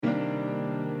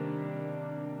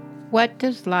What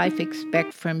does life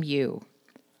expect from you?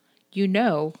 You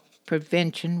know,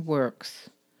 prevention works.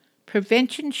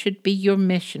 Prevention should be your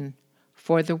mission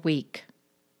for the week.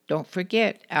 Don't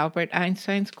forget Albert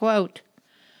Einstein's quote,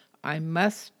 I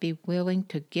must be willing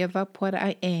to give up what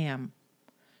I am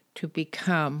to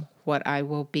become what I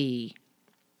will be.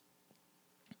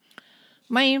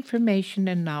 My information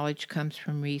and knowledge comes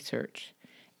from research,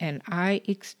 and I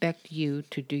expect you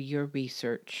to do your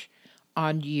research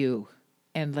on you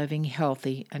and living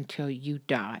healthy until you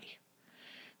die.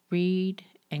 Read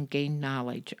and gain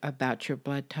knowledge about your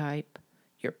blood type,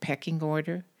 your pecking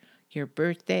order, your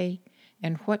birthday,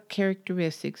 and what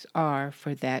characteristics are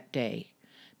for that day,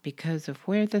 because of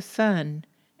where the sun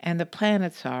and the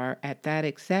planets are at that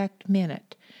exact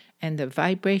minute and the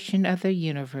vibration of the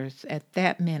universe at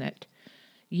that minute.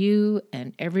 You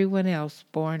and everyone else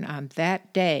born on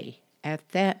that day, at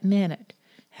that minute,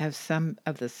 have some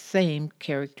of the same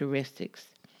characteristics.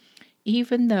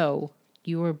 Even though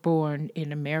you were born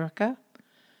in America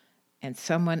and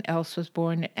someone else was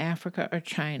born in Africa or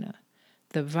China,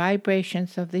 the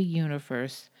vibrations of the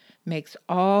universe makes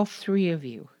all three of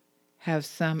you have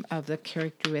some of the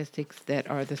characteristics that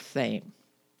are the same.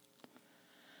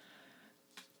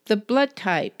 The blood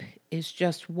type is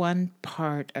just one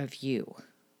part of you.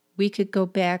 We could go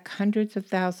back hundreds of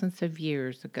thousands of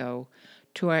years ago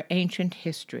to our ancient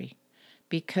history,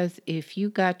 because if you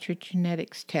got your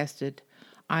genetics tested,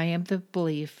 I am the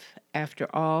belief, after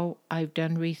all I've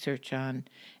done research on,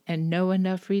 and know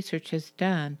enough research has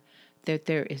done, that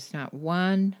there is not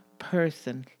one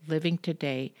person living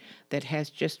today that has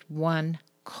just one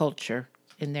culture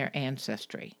in their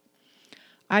ancestry.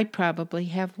 I probably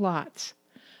have lots.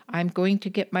 I'm going to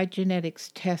get my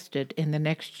genetics tested in the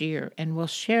next year and will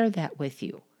share that with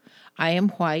you. I am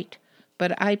white,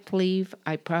 but I believe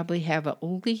I probably have at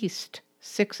least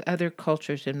 6 other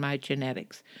cultures in my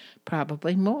genetics,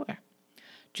 probably more.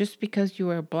 Just because you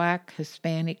are Black,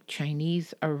 Hispanic,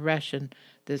 Chinese, or Russian,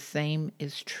 the same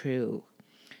is true.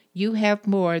 You have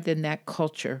more than that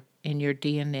culture in your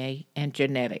DNA and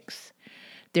genetics.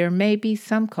 There may be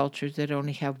some cultures that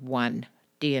only have one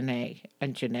DNA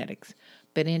and genetics,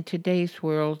 but in today's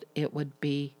world, it would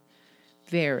be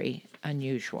very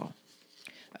unusual.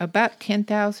 About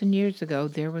 10,000 years ago,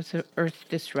 there was an earth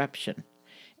disruption,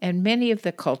 and many of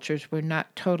the cultures were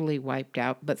not totally wiped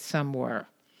out, but some were.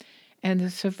 And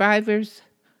the survivors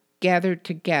gathered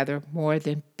together more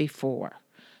than before.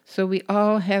 So we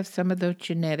all have some of those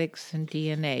genetics and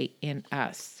DNA in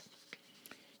us.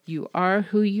 You are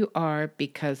who you are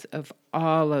because of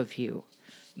all of you.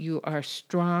 You are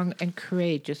strong and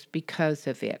courageous because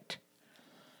of it.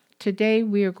 Today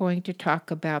we are going to talk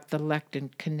about the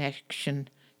lectin connection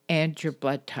and your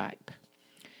blood type.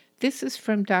 This is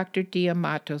from Dr.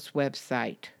 Diamato's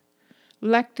website.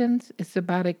 Lectins is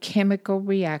about a chemical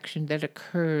reaction that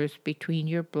occurs between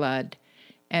your blood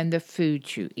and the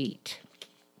foods you eat.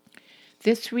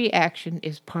 This reaction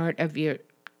is part of your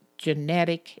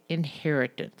genetic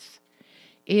inheritance.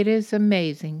 It is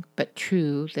amazing but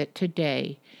true that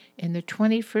today, in the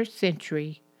 21st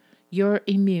century, your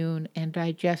immune and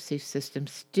digestive system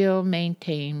still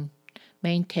maintain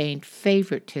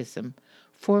favoritism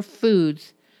for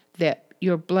foods that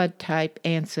your blood type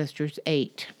ancestors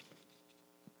ate.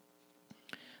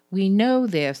 We know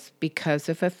this because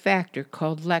of a factor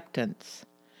called lectins.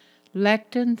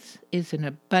 Lectins is an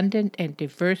abundant and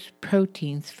diverse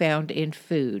proteins found in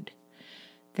food.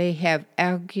 They have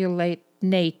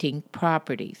alkylating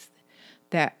properties.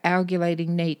 That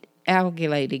alkylating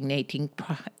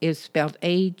is spelled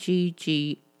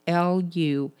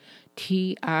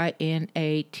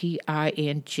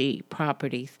AGGLUTINATING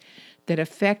properties that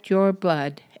affect your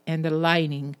blood and the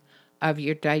lining of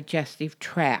your digestive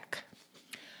tract.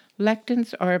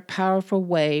 Lectins are a powerful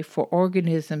way for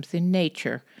organisms in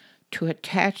nature to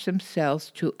attach themselves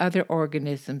to other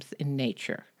organisms in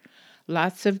nature.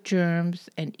 Lots of germs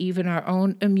and even our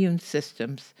own immune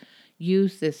systems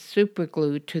use this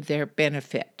superglue to their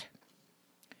benefit.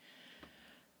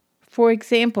 For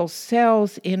example,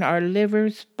 cells in our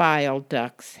liver's bile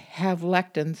ducts have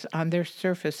lectins on their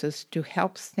surfaces to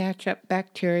help snatch up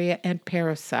bacteria and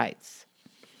parasites.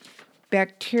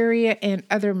 Bacteria and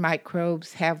other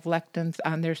microbes have lectins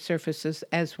on their surfaces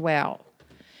as well.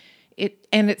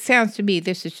 It sounds to me,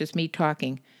 this is just me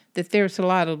talking, that there's a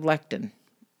lot of lectin,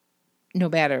 no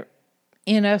matter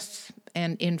in us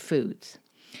and in foods,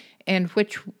 and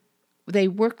which they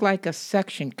work like a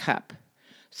suction cup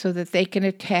so that they can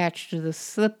attach to the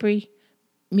slippery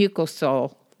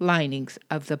mucosal linings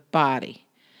of the body.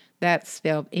 That's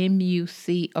spelled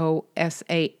MUCOSAL.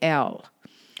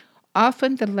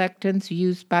 Often the lectins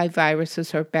used by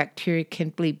viruses or bacteria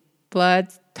can be blood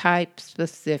type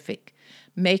specific,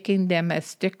 making them a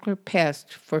stickler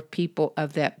pest for people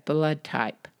of that blood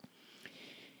type.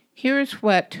 Here's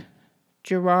what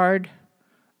Gerard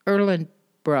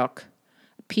Erlenbrook,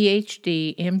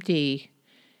 PhD, MD,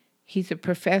 he's a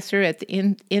professor at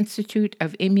the Institute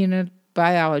of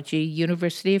Immunobiology,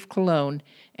 University of Cologne,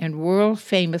 and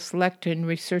world-famous Lectin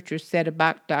researcher said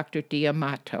about Dr.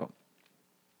 D'Amato.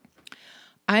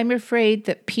 I'm afraid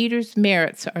that Peter's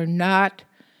merits are not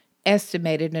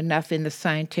estimated enough in the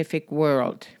scientific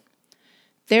world.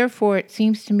 Therefore, it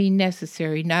seems to me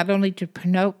necessary not only to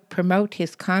promote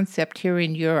his concept here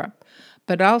in Europe,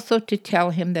 but also to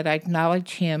tell him that I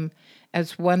acknowledge him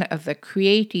as one of the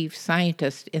creative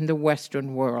scientists in the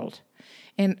Western world.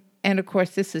 And of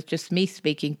course, this is just me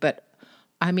speaking, but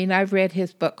I've read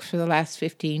his books for the last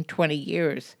 15, 20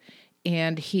 years,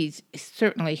 and he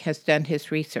certainly has done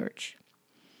his research.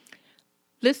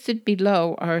 Listed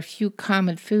below are a few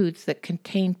common foods that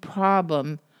contain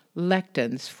problem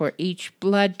lectins for each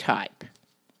blood type.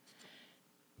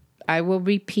 I will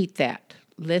repeat that.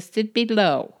 Listed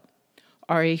below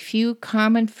are a few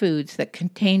common foods that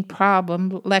contain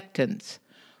problem lectins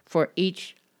for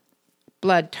each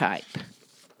blood type.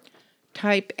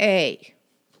 Type A,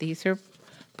 these are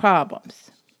problems: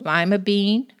 lima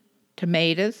bean,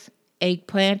 tomatoes,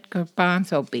 eggplant,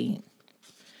 garbanzo bean.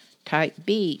 Type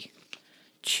B,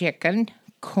 chicken,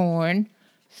 corn,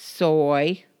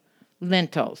 soy,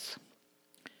 lentils.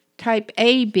 Type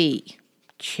AB,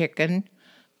 chicken,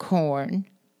 corn,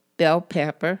 bell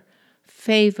pepper,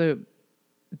 fava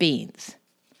beans.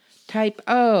 Type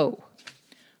O,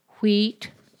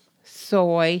 wheat,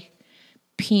 soy,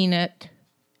 peanut,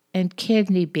 and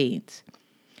kidney beans.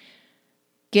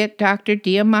 Get Dr.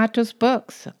 D'Amato's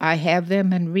books. I have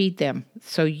them and read them,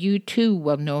 so you too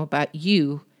will know about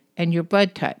you and your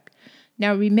blood type.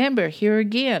 Now remember, here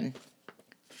again,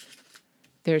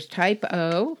 there's type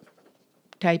O,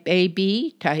 type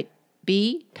AB, type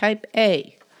B, type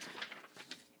A.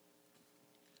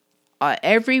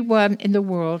 Everyone in the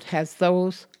world has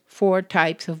those 4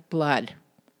 types of blood.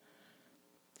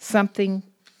 Something,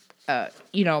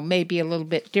 maybe a little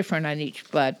bit different on each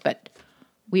blood, but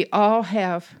we all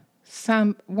have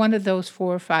one of those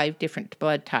 4 or 5 different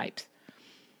blood types.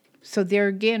 So there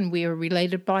again, we are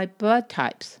related by blood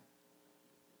types.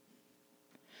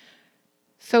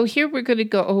 So here we're going to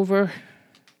go over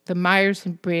the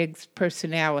Myers-Briggs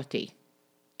personality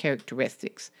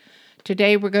characteristics.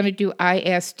 Today we're going to do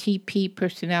ISTP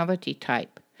personality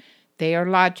type. They are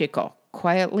logical,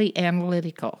 quietly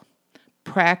analytical,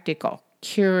 practical,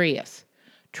 curious,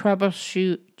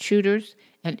 troubleshooters,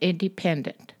 and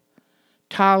independent,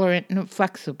 tolerant and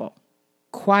flexible,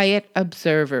 quiet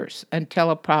observers until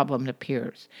a problem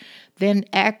appears, then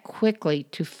act quickly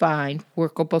to find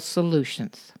workable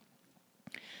solutions.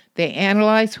 They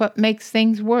analyze what makes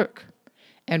things work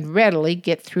and readily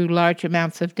get through large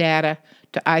amounts of data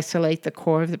to isolate the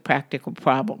core of the practical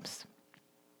problems.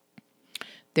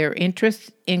 Their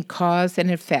interest in cause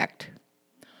and effect.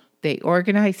 They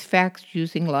organize facts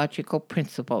using logical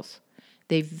principles.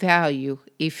 They value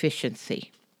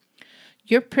efficiency.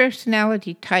 Your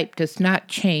personality type does not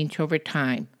change over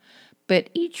time, but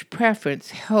each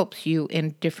preference helps you in a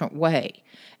different way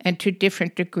and to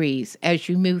different degrees as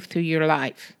you move through your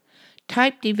life.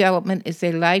 Type development is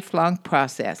a lifelong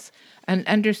process, and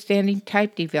understanding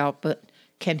type development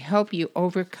can help you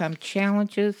overcome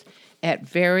challenges at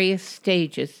various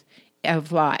stages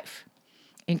of life,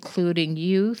 including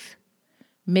youth,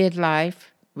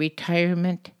 midlife,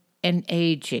 retirement, and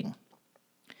aging.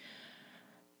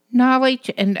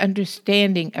 Knowledge and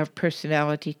understanding of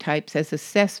personality types as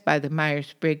assessed by the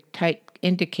Myers-Briggs Type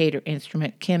Indicator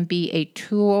Instrument can be a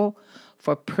tool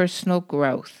for personal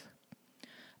growth,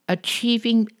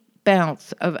 achieving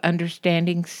balance of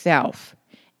understanding self,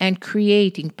 and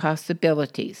creating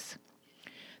possibilities.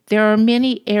 There are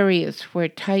many areas where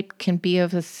type can be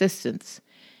of assistance,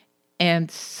 and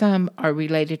some are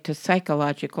related to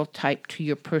psychological type to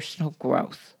your personal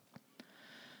growth.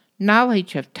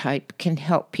 Knowledge of type can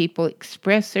help people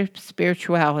express their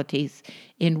spiritualities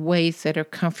in ways that are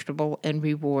comfortable and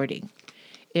rewarding.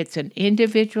 It's an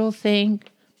individual thing,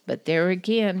 but there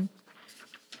again,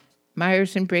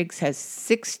 Myers-Briggs has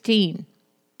 16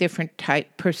 different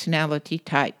personality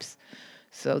types.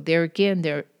 So there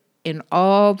again, in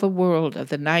all the world of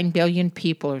the 9 billion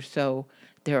people or so,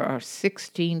 there are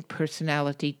 16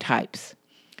 personality types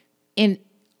in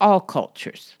all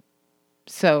cultures.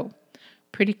 So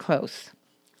pretty close.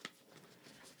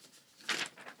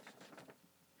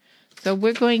 So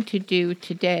we're going to do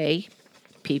today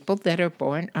people that are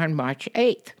born on March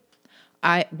 8th.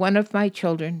 One of my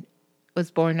children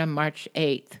was born on March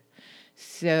 8th.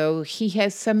 So he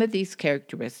has some of these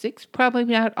characteristics, probably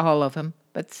not all of them,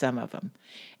 but some of them.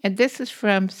 And this is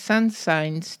from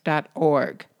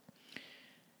sunsigns.org.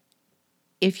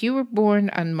 If you were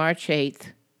born on March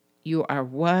 8th, you are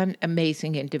one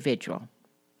amazing individual.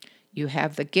 You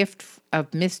have the gift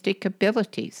of mystic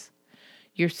abilities.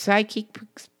 Your psychic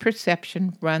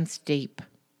perception runs deep.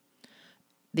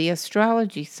 The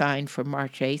astrology sign for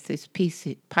March 8th is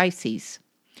Pisces,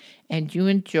 and you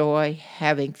enjoy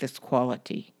having this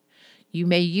quality. You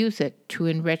may use it to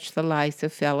enrich the lives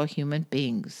of fellow human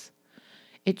beings.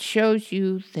 It shows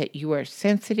you that you are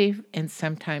sensitive and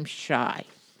sometimes shy.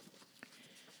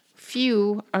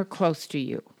 Few are close to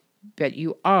you, but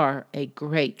you are a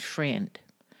great friend.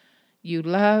 You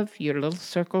love your little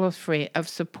circle of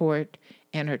support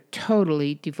and are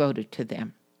totally devoted to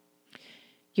them.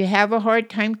 You have a hard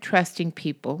time trusting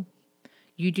people.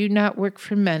 You do not work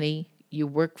for money, you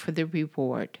work for the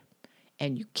reward,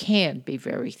 and you can be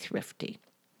very thrifty.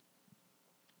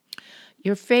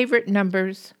 Your favorite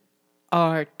numbers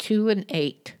are 2 and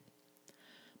 8,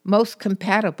 most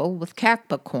compatible with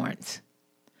Capricorns.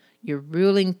 Your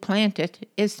ruling planet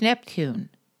is Neptune.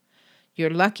 Your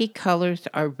lucky colors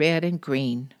are red and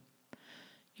green.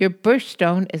 Your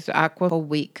birthstone is Aqua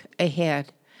week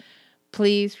ahead.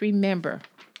 Please remember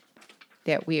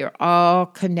that we are all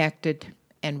connected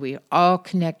and we are all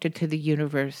connected to the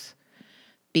universe.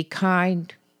 Be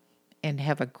kind and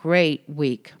have a great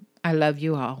week. I love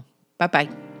you all.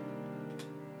 Bye-bye.